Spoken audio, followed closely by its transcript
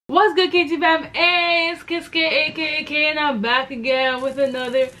What's good, KT fam? Hey, it's Kiske aka and I'm back again with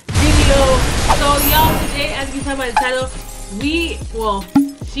another video. So y'all, today, as you can tell by the title,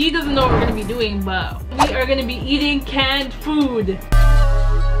 she doesn't know what we're gonna be doing, but we are gonna be eating canned food.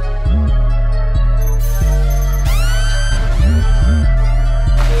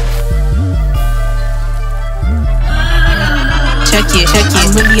 Check it.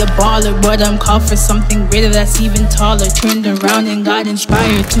 I'm really a baller, but I'm called for something greater that's even taller. Turned around and got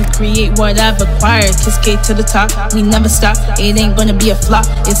inspired to create what I've acquired. Kiske to the top, we never stop. It ain't gonna be a flop.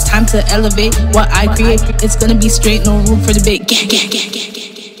 It's time to elevate what I create. It's gonna be straight, no room for debate.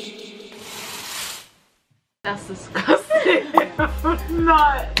 That's disgusting.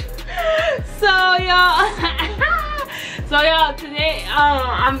 Not. So y'all, today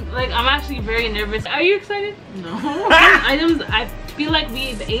I'm actually very nervous. Are you excited? No. Items I feel like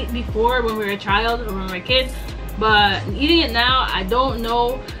we've ate before when we were a child or when we were kids, but eating it now I don't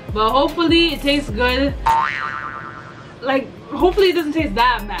know, but hopefully it tastes good. Like, hopefully it doesn't taste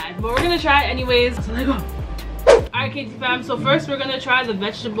that bad, but we're gonna try it anyways. So let's go. Alright, KT fam, so first we're gonna try the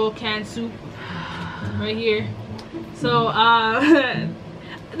vegetable canned soup right here. So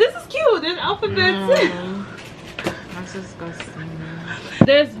this is cute. There's alphabets. That's disgusting.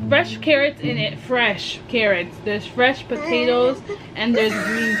 There's fresh carrots in it. Fresh carrots. There's fresh potatoes and there's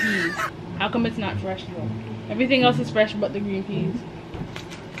green peas. How come it's not fresh though? Everything else is fresh but the green peas.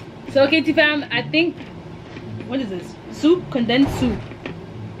 So KT fam, I think, what is this? Soup, condensed soup.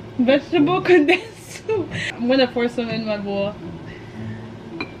 Vegetable condensed soup. I'm gonna pour some in my bowl.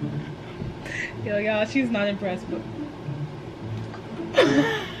 Yo, y'all, she's not impressed, but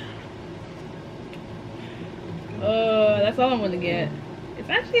that's all I'm gonna get. It's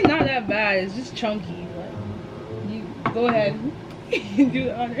actually not that bad. It's just chunky, but you go ahead. Do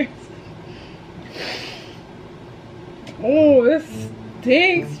the honors. Oh, this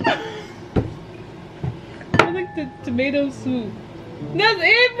stinks. I like the tomato soup. That's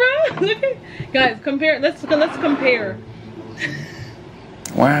it, bro. Look at, guys, compare. Let's compare.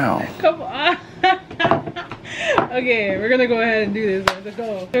 Wow. Come on. Okay, we're gonna go ahead and do this. Let's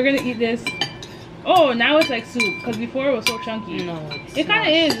go. We're gonna eat this. Oh, now it's like soup, because before it was so chunky. No, it kind of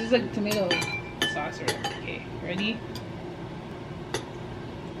is. It's like tomato sauce. Okay, ready?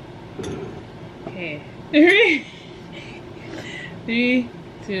 Okay. 3,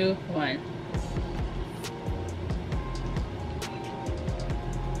 2, 1.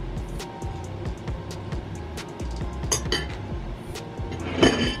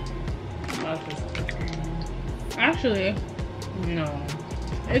 Actually, no.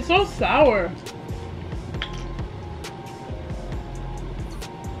 It's so sour.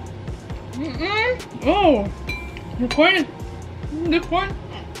 Oh, the corn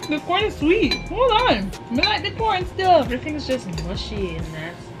is sweet. Hold on, but like the corn still. Everything's just mushy and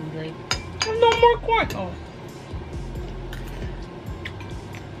nasty. Like, there's no more corn. Oh,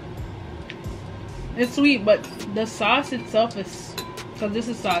 it's sweet, but the sauce itself is. So this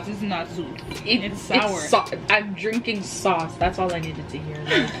is sauce. This is not soup. It's sour. I'm drinking sauce. That's all I needed to hear.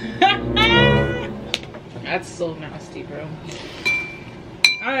 That's so nasty, bro.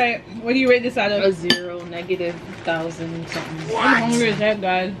 Alright, what do you rate this out of? A 0, -1,000 something. I'm hungry as heck,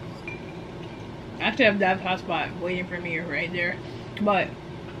 guys. I actually have that hotspot waiting for me right there. But,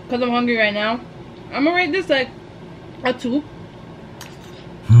 because I'm hungry right now, I'm gonna rate this like a 2.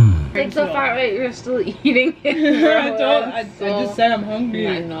 Like, so far, wait, you're still eating it, bro. I just said I'm hungry.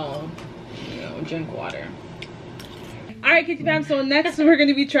 I know. Drink water. Alright, KT fam, so next we're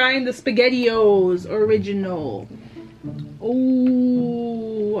gonna be trying the SpaghettiOs original.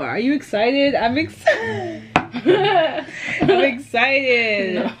 Oh, are you excited? I'm excited. I'm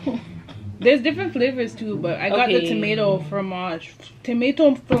excited. No. There's different flavors too, but I got the tomato fromage.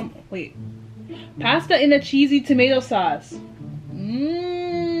 Pasta in a cheesy tomato sauce.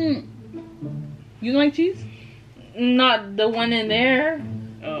 Mmm. You don't like cheese? Not the one in there.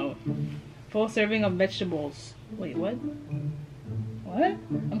 Oh. Full serving of vegetables. Wait, what? What?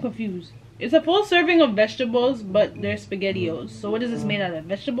 I'm confused. It's a full serving of vegetables, but they're SpaghettiOs. So what is this made out of?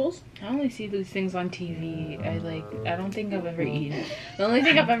 Vegetables? I only see these things on TV. I don't think I've ever eaten. The only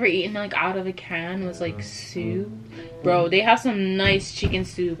thing I've ever eaten like out of a can was like soup. Bro, they have some nice chicken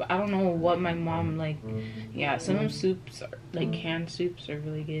soup. I don't know what my mom like. Yeah, some of them soups are like canned soups are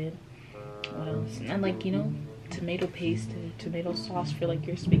really good. What else? And like, you know, tomato paste, tomato sauce for like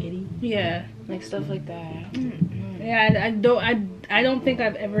your spaghetti. Yeah, like stuff like that. Yeah, I don't think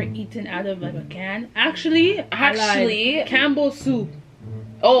I've ever eaten out of like a can. Actually, Campbell's soup.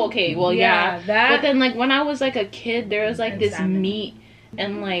 Oh, okay. Well, yeah. That. But then, like, when I was like a kid, there was like this meat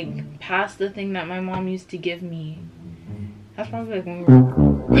and like pasta thing that my mom used to give me. That's probably like when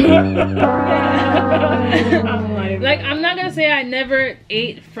we were Like, I'm not gonna say I never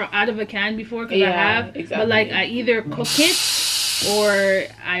ate from out of a can before, because I have, exactly. But like I either cook it or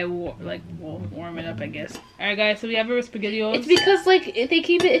I will warm it up, I guess. All right, guys. So we have our SpaghettiOs. It's because like if they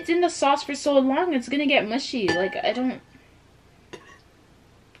keep it, it's in the sauce for so long, it's gonna get mushy. Like I don't.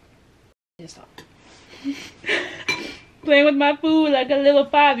 Just stop. Playing with my food like a little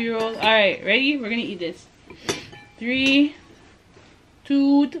 5-year-old. All right, ready? We're gonna eat this. 3,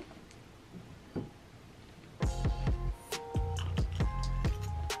 2. This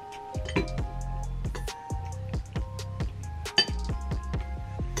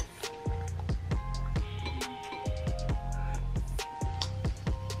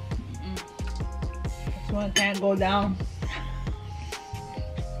one can't go down.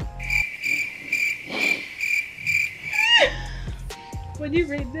 Would you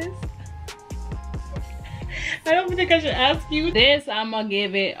rate this? I don't think I should ask you. This, I'm gonna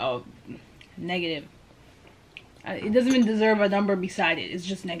give it a negative. It doesn't even deserve a number beside it. It's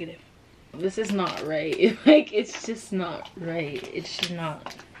just negative. This is not right. Like, it's just not right. It's just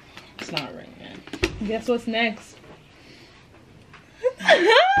not. It's not right, man. Guess what's next?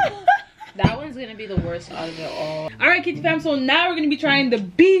 That one's gonna be the worst out of it all. Alright, Kitty fam, so now we're gonna be trying the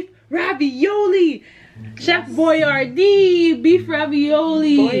beef ravioli. Chef Boyardee beef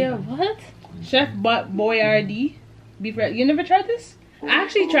ravioli. What? Chef Boyardee beef ravioli. You never tried this? I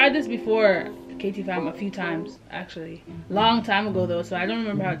actually tried this before, KT fam, a few times actually. Long time ago though, so I don't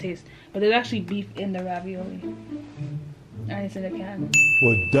remember how it tastes. But there's actually beef in the ravioli. And it's in a can.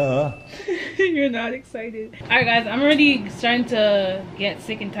 Well, duh. You're not excited. Alright guys, I'm already starting to get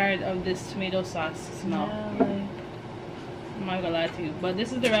sick and tired of this tomato sauce smell. Yeah, like... I'm not gonna lie to you. But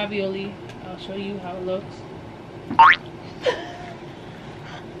this is the ravioli. I'll show you how it looks.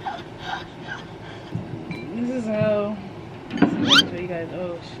 This is how. Let's see, show you guys.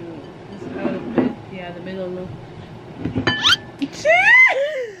 Oh shoot! This is how the middle looks.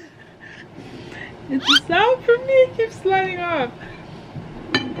 It's a sound for me. It keeps sliding off.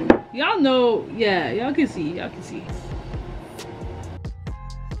 Y'all know, yeah. Y'all can see. Y'all can see.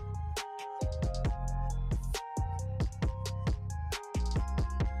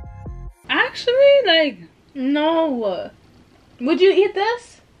 Actually, like, no. Would you eat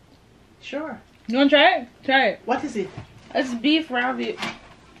this? Sure. You wanna try it? Try it. What is it? It's beef ravioli.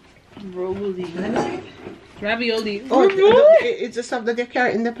 Let me see it. Ravioli. Oh, it's the stuff that they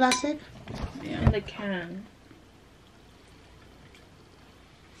carry in the plastic? Yeah. In the can.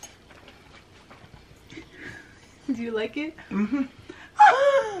 Do you like it? Mm-hmm.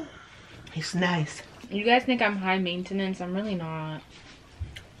 It's nice. You guys think I'm high maintenance? I'm really not.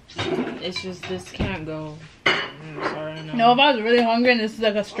 It's just this can't go. I'm sorry. No, if I was really hungry and this is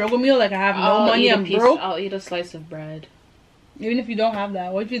like a struggle meal, like I have no money, I'm broke. I'll eat a slice of bread. Even if you don't have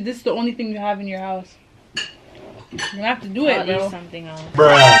that, what if this is the only thing you have in your house? You have to do it, I'll bro. eat something else.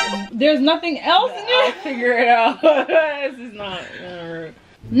 Bruh. There's nothing else in your. I'll figure it out. This is not gonna work.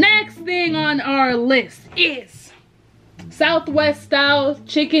 Next thing on our list is Southwest style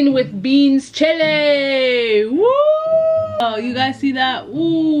chicken with beans chili. Woo! Oh, you guys see that?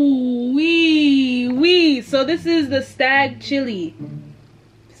 Ooh, wee. So this is the Stag chili.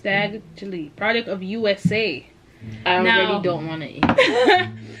 Stag chili, product of USA. I already don't want to eat.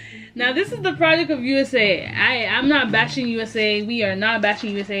 Now this is the product of USA. I'm not bashing USA. We are not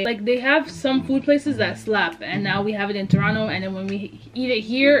bashing USA. Like, they have some food places that slap, and now we have it in Toronto, and then when we eat it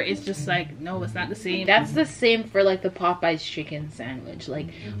here, it's just like, no, it's not the same. That's the same for like the Popeyes chicken sandwich.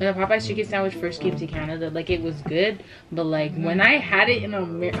 Like when the Popeyes chicken sandwich first came to Canada, like it was good, but like when I had it in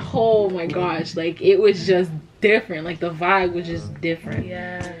America, oh my gosh, like it was just different. Like the vibe was just different.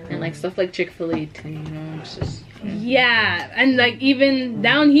 Yeah. And like stuff like Chick-fil-A too, you know, it's just. Yeah, and like even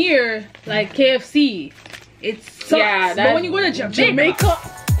down here, like KFC, it's sucks. Yeah, but when you go to Jamaica,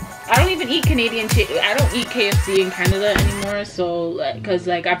 I don't even eat Canadian chicken. I don't eat KFC in Canada anymore. So, like, cause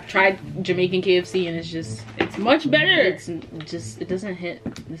like I've tried Jamaican KFC and it's much better. It's just, it doesn't hit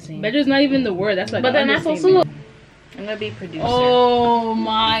the same. Better is not even the word. That's like. But then that's also. I'm gonna be producer. Oh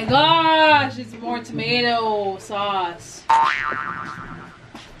my gosh! It's more tomato sauce.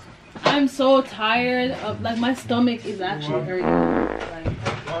 I'm so tired of, like, my stomach is actually hurting. Like,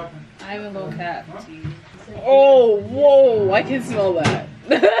 I even go cap to you. Oh, whoa! I can smell that.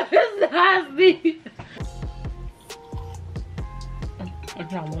 That's nasty.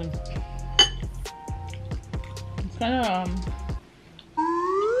 It's not one. It's kind of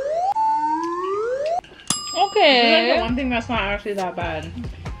okay. It's like the one thing that's not actually that bad.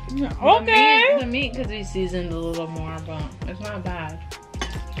 Okay. The meat could be seasoned a little more, but it's not bad.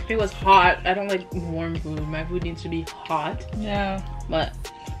 It was hot. I don't like warm food. My food needs to be hot. Yeah. But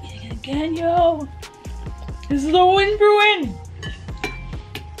again, yo. This is a win for win.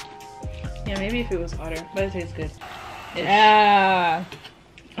 Yeah, maybe if it was hotter, but it tastes good. Yeah.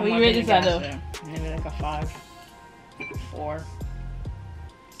 I'm What you not rate this gonna at though? guess it. Maybe like a 5, 4.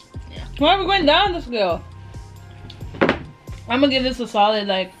 Why are we going down the scale? I'm gonna give this a solid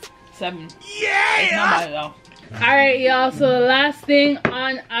like 7. Yeah! It's not bad at all. Alright, y'all, so the last thing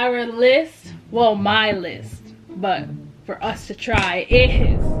on our list, well, my list, but for us to try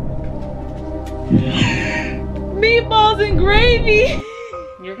is meatballs and gravy.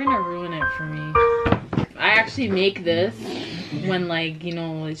 You're gonna ruin it for me. I actually make this when, like, you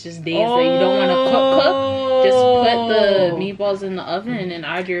know, it's just days that you don't want to cook. Just put the meatballs in the oven and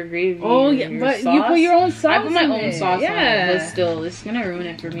add your gravy. Oh yeah, your but sauce. you put your own sauce. I put my in own it. sauce on Yeah. it, but still, it's gonna ruin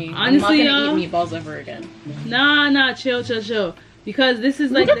it for me. Honestly, I'm not gonna eat meatballs ever again. Nah, chill. Because this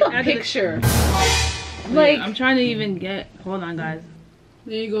is like Look at the picture. Like, I'm trying to even get. Hold on, guys.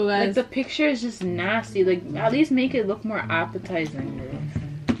 There you go, guys. Like, the picture is just nasty. Like, at least make it look more appetizing, bro.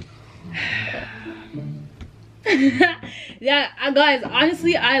 Yeah, guys,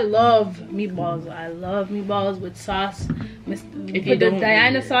 honestly, I love meatballs. I love meatballs with sauce. You put the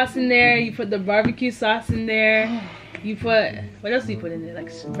Diana sauce in there. You put the barbecue sauce in there. You put, what else do you put in there?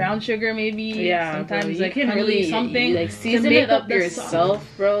 Like brown sugar, maybe. Yeah, sometimes bro, you like can honey, really something. like season make it up the yourself, sauce.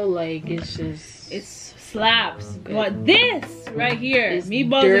 bro. Like, it's just, It slaps. But this right here, It's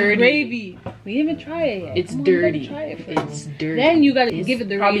meatballs dirty. and gravy. We didn't even try it yet. it's Come on, we gotta dirty. try it first. It's dirty. Then you gotta It's give it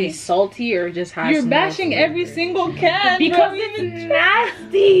the probably rating. salty or just has. You're no bashing every flavor. single can Because bro. it's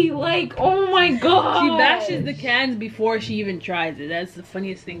nasty. Like, oh my god. She bashes the cans before she even tries it. That's the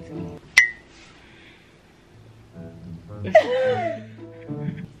funniest thing to me.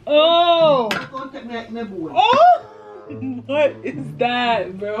 Oh! Oh! What is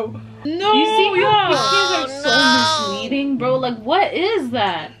that, bro? No! You see how yeah. pictures are so misleading, bro? Like, what is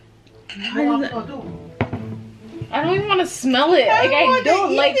that? I don't even want to smell it. Like, I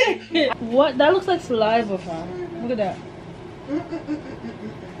don't like it. What? That looks like saliva, fam. Look at that.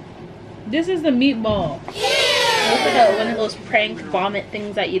 This is the meatball. Look at one of those prank vomit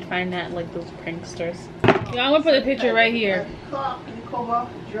things that you'd find at, like, those pranksters. Yeah, I'm gonna put a picture right here.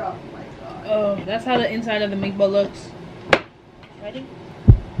 Oh, that's how the inside of the meatball looks. Ready?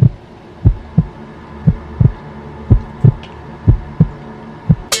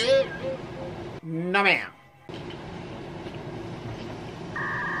 No, ma'am.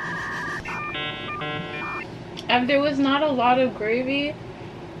 If there was not a lot of gravy,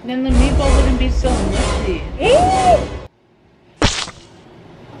 then the meatball wouldn't be so mushy.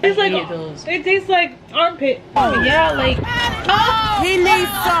 It's like hate those. it tastes like armpit. Yeah, like He needs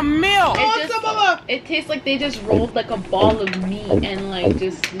some milk. it tastes like they just rolled like a ball of meat and like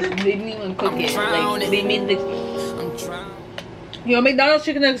just they didn't even cook it. Like they made the. Yo, McDonald's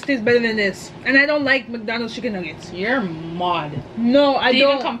chicken nuggets taste better than this, and I don't like McDonald's chicken nuggets. You're mod. No, I To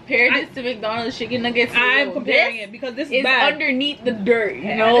don't. even compare this to McDonald's chicken nuggets. I'm yo, comparing this it because this is is bad. underneath the dirt. You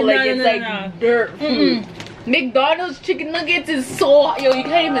Yeah, know, no, like no, it's no, like no. dirt food. McDonald's chicken nuggets is so yo, you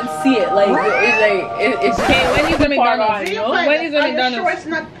can't even see it. Like it's Okay, when is the too far McDonald's? on, You yo. know? When is the Are you McDonald's? sure it's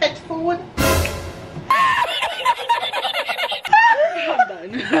not pet food? I'm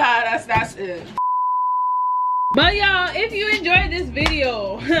done. That's it. But y'all, if you enjoyed this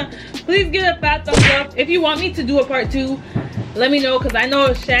video, please give it a fat thumbs up. If you want me to do a part 2, let me know, because I know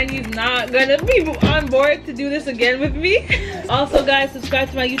Shani's not gonna be on board to do this again with me. Also guys, subscribe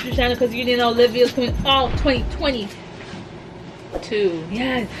to my YouTube channel because you didn't know live videos coming all 2020.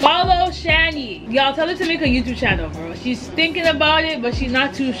 Yes. Follow Shani. Y'all tell her to make a YouTube channel, bro. She's thinking about it, but she's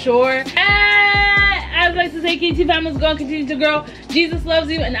not too sure. And I'd like to say KT family's gonna continue to grow. Jesus loves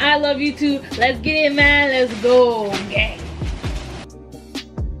you and I love you too. Let's get it, man. Let's go. Gang.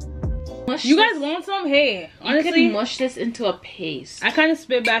 You guys want some? Hey, honestly, You can mush this into a paste. I kind of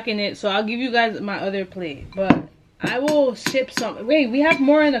spit back in it, so I'll give you guys my other plate. But I will ship some. Wait, we have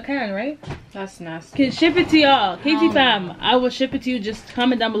more in the can, right? That's nasty. Can ship it to y'all. KT fam, I will ship it to you. Just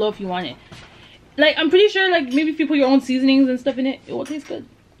comment down below if you want it. Like, I'm pretty sure, like, maybe if you put your own seasonings and stuff in it, it will taste good.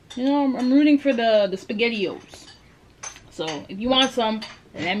 You know, I'm rooting for the SpaghettiOs. So, if you want some,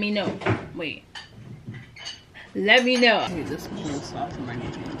 let me know. Wait. Let me know. Okay, this is sauce in my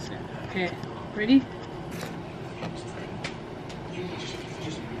instead. Okay, ready?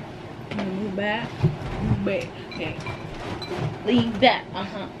 Move back. Move back. Okay. Lean back,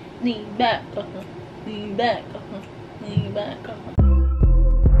 lean back, lean back, lean back,